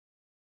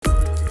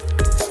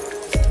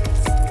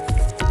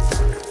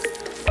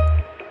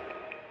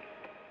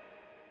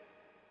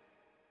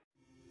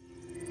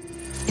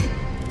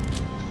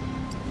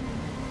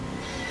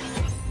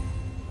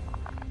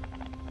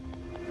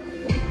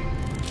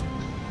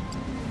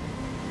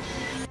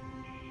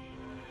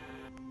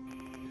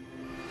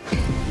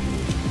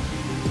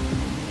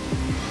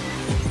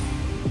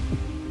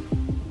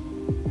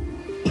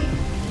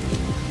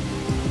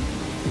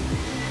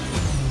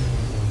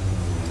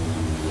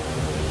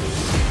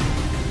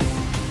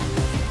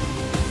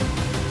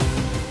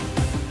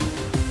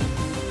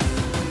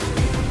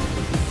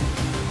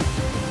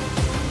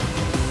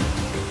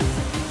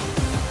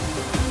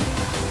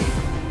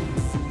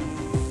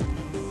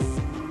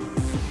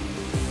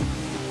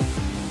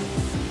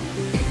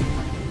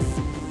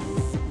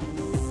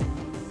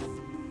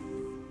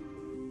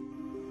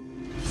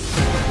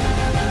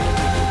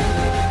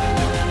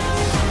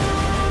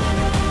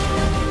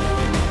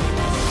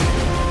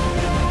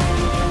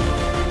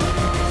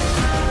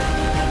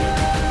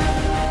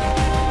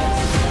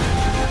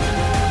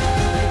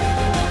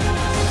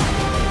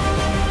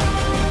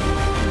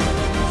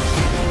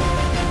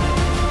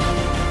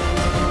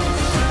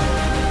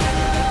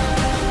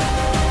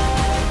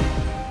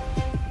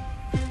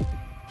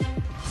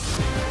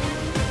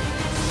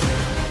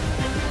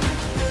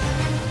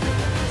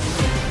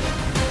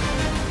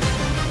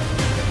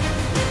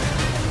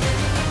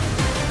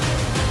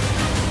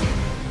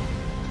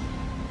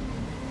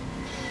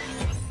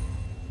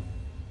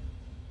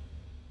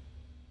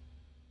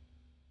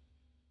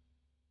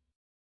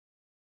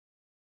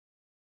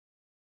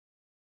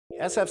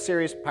The SF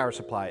series power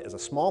supply is a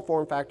small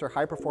form factor,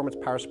 high performance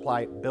power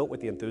supply built with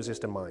the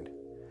enthusiast in mind.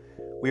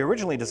 We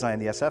originally designed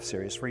the SF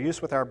series for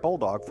use with our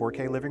Bulldog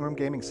 4K living room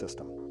gaming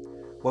system.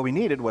 What we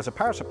needed was a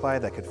power supply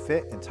that could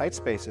fit in tight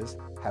spaces,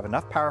 have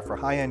enough power for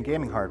high-end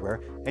gaming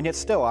hardware, and yet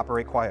still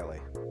operate quietly.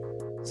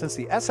 Since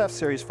the SF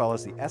series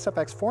follows the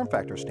SFX form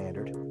factor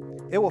standard,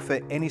 it will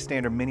fit any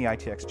standard Mini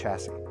ITX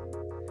chassis.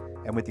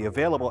 And with the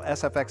available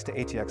SFX to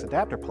ATX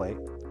adapter plate,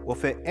 will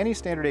fit any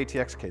standard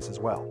ATX case as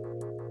well.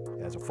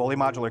 It has a fully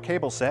modular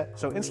cable set,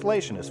 so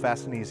installation is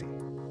fast and easy.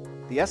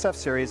 The SF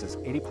series is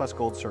 80+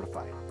 Gold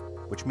certified,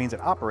 which means it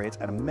operates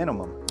at a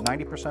minimum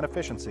 90%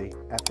 efficiency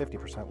at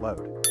 50%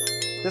 load.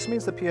 This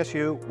means the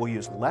PSU will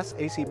use less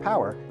AC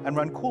power and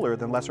run cooler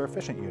than lesser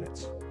efficient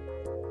units.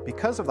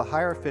 Because of the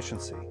higher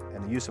efficiency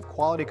and the use of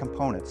quality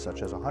components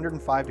such as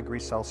 105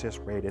 degrees Celsius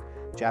rated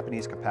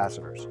Japanese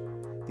capacitors,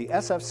 the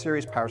SF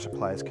series power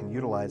supplies can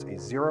utilize a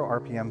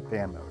 0 RPM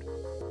fan mode.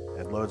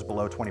 At loads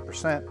below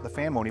 20%, the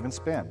fan won't even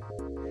spin.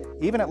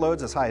 Even at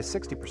loads as high as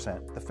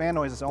 60%, the fan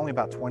noise is only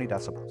about 20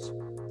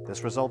 decibels.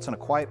 This results in a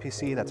quiet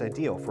PC that's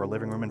ideal for a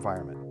living room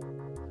environment.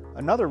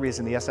 Another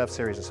reason the SF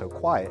series is so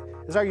quiet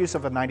is our use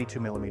of a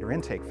 92mm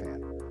intake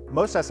fan.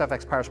 Most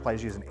SFX power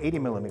supplies use an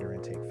 80mm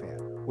intake fan,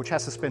 which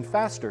has to spin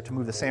faster to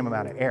move the same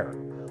amount of air.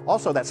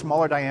 Also, that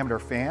smaller diameter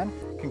fan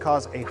can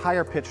cause a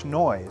higher pitched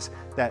noise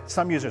that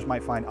some users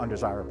might find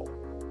undesirable.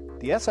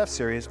 The SF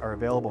series are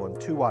available in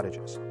 2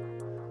 wattages.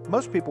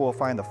 Most people will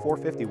find the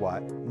 450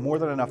 watt more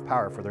than enough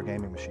power for their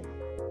gaming machine.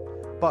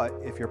 But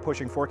if you're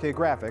pushing 4K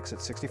graphics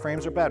at 60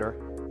 frames or better,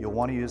 you'll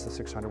want to use the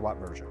 600 watt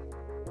version.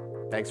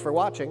 Thanks for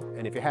watching,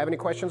 and if you have any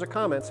questions or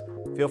comments,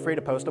 feel free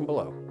to post them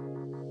below.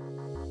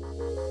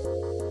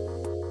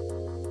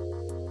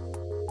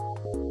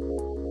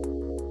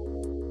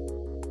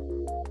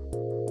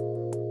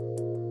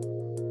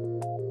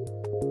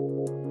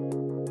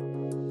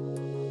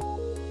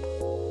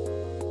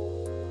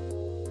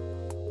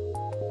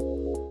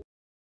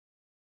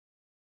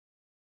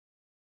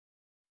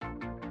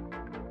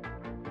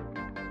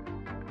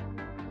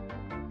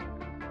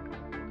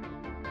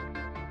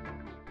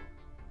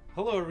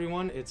 Hello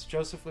everyone, it's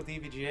Joseph with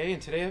EVGA,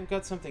 and today I've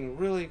got something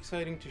really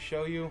exciting to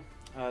show you.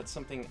 It's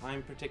something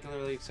I'm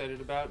particularly excited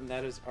about, and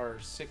that is our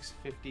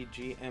 650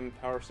 GM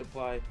power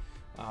supply,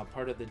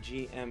 part of the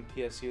GM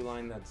PSU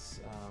line that's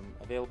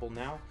available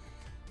now.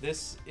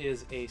 This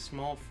is a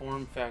small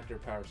form factor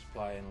power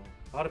supply, and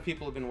a lot of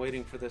people have been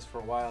waiting for this for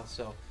a while,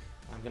 so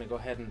I'm going to go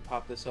ahead and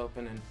pop this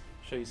open and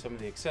show you some of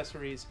the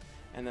accessories,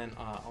 and then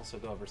also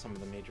go over some of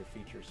the major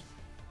features.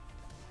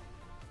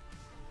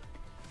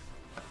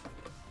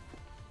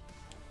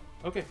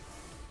 Okay,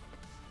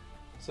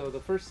 so the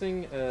first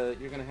thing, you're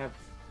going to have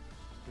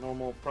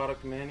normal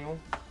product manual,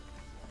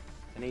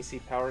 an AC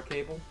power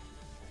cable,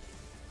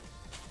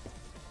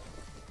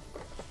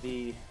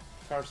 the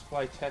power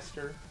supply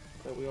tester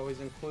that we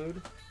always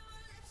include,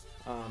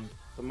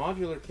 the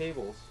modular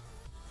cables,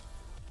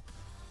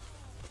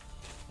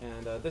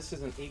 and this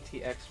is an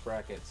ATX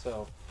bracket.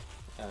 So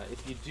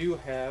if you do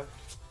have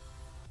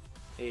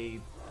a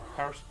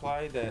power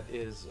supply that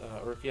is,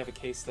 or if you have a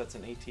case that's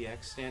an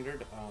ATX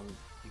standard,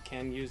 you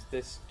can use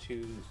this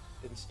to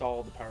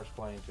install the power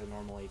supply into a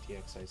normal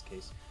ATX size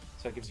case,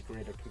 so that gives you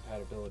greater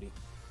compatibility.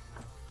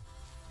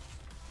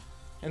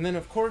 And then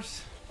of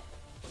course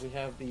we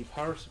have the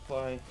power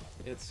supply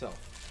itself.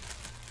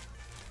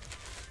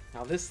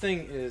 Now this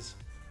thing is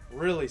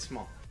really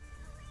small.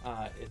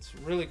 It's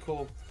really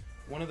cool.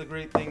 One of the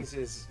great things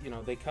is, you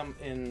know, they come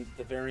in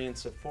the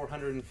variants of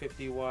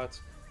 450 watts,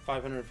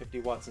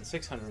 550 watts, and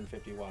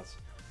 650 watts.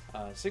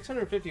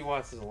 650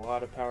 watts is a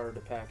lot of power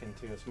to pack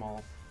into a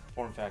small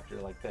form factor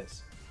like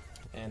this,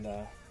 and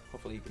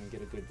hopefully you can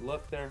get a good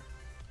look there.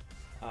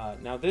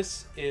 Now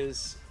this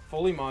is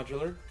fully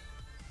modular,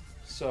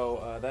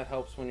 so that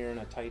helps when you're in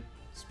a tight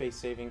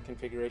space-saving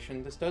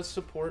configuration. This does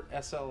support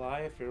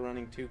SLI if you're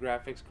running 2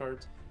 graphics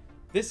cards.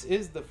 This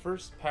is the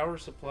first power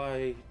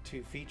supply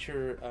to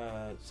feature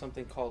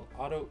something called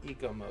Auto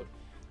Eco Mode.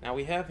 Now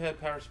we have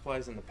had power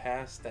supplies in the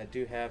past that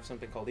do have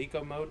something called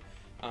Eco Mode.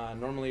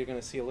 Normally you're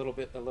going to see a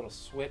little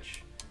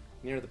switch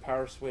near the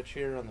power switch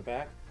here on the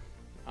back,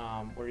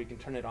 where you can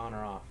turn it on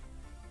or off.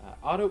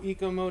 Auto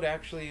Eco Mode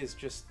actually is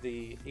just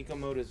the Eco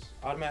Mode is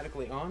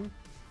automatically on.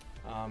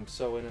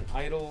 So in an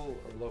idle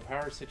or low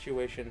power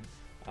situation,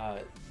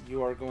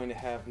 you are going to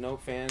have no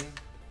fan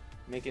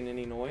making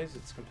any noise.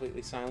 It's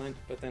completely silent,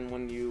 but then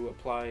when you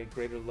apply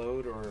greater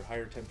load or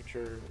higher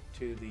temperature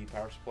to the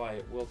power supply,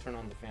 it will turn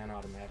on the fan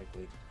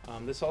automatically.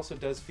 This also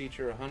does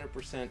feature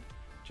 100%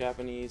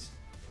 Japanese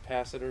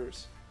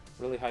capacitors,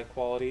 really high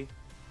quality,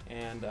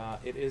 and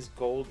it is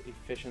gold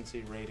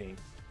efficiency rating.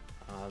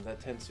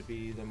 That tends to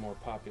be the more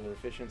popular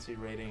efficiency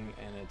rating,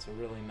 and it's a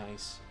really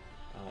nice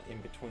in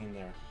between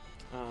there.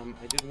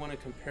 I did want to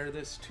compare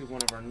this to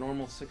one of our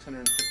normal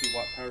 650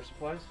 watt power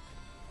supplies.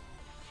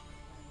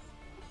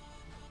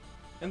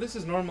 And this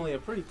is normally a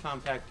pretty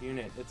compact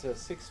unit. It's a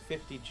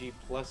 650G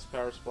plus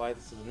power supply.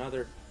 This is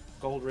another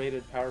gold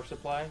rated power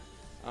supply.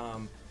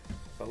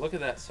 But look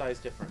at that size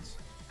difference,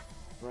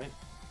 right?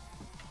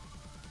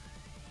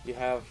 you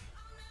have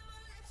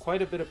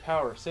quite a bit of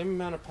power, same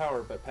amount of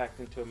power, but packed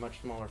into a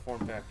much smaller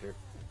form factor.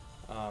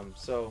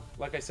 So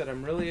like I said,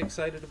 I'm really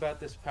excited about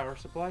this power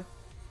supply.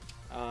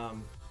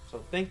 So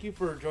thank you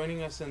for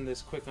joining us in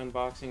this quick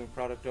unboxing and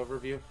product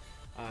overview.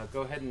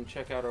 Go ahead and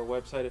check out our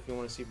website if you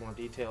want to see more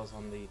details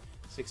on the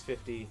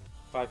 650,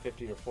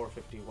 550, or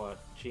 450 watt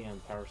GM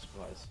power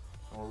supplies.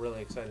 And we're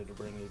really excited to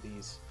bring you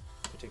these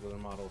particular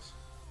models.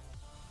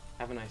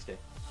 Have a nice day.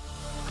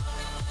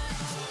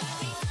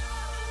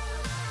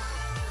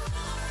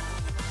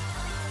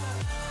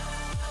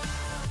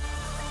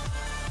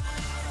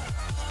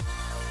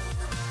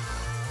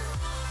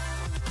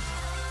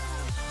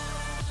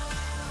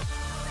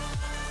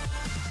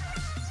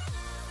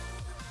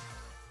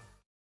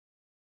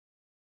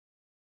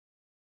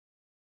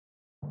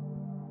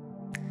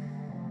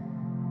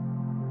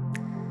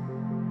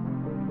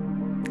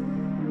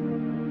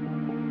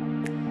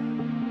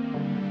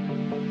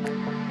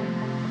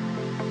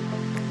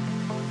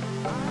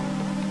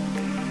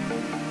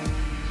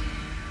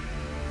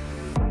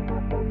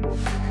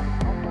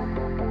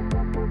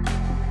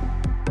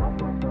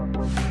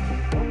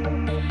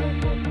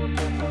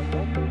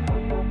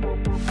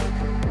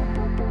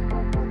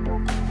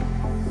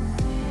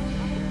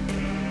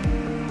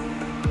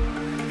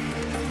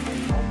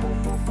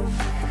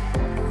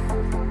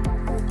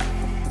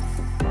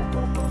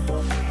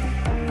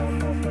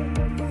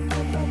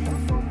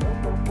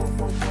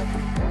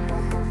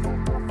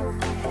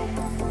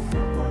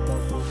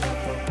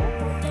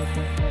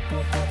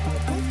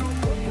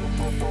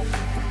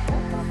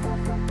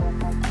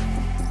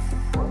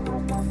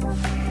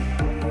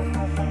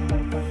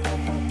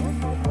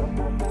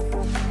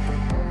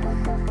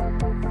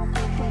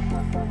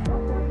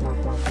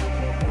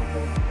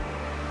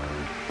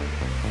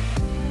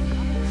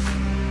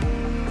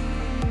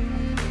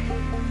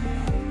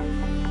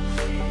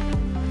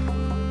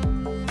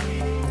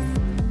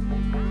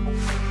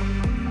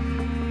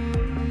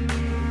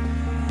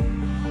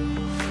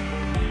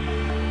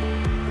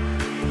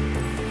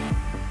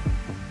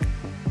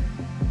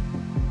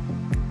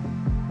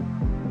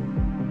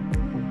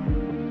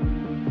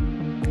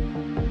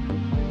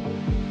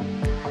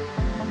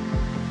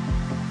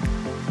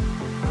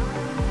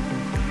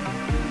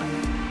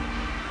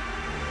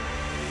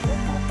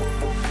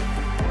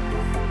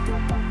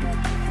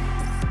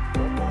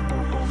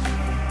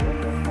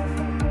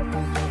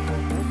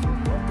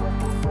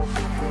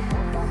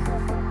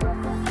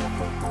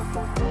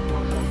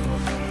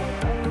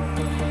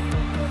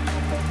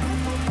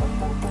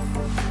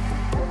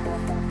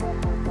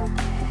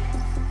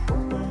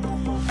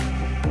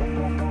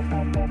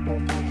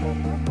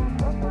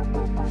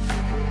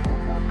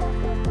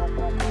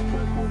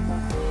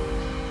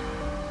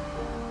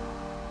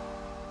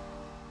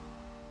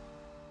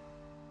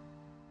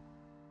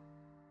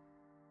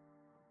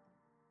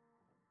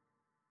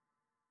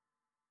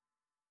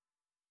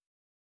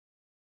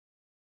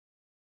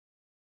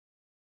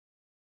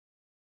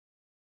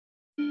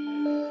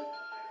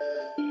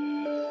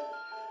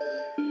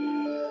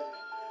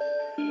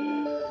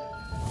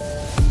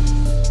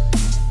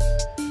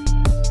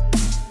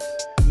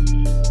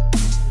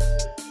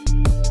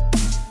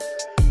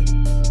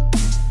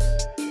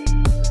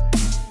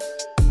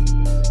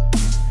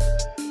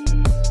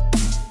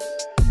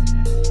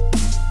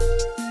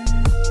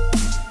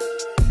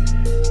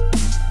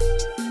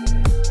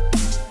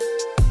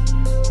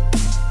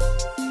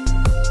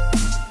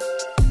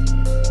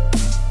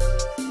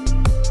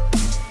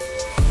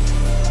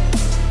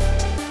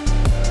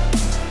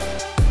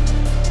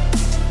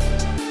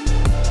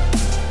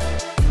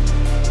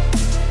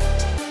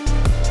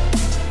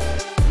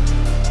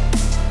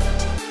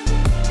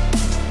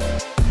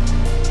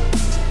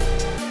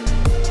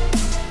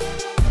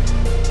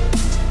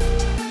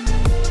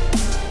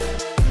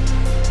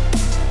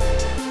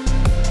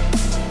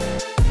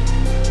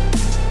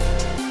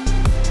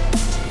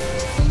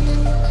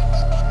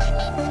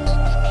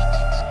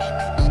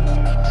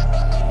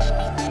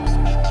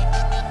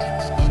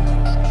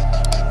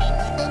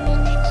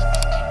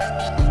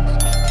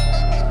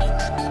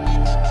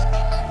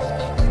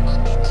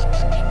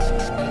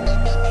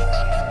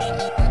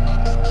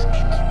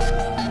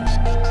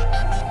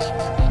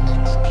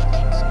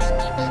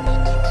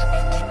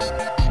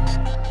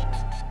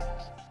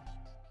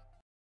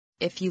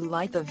 If you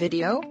like the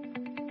video,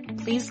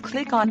 please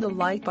click on the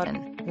like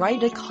button,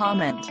 write a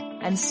comment,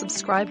 and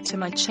subscribe to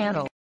my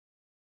channel.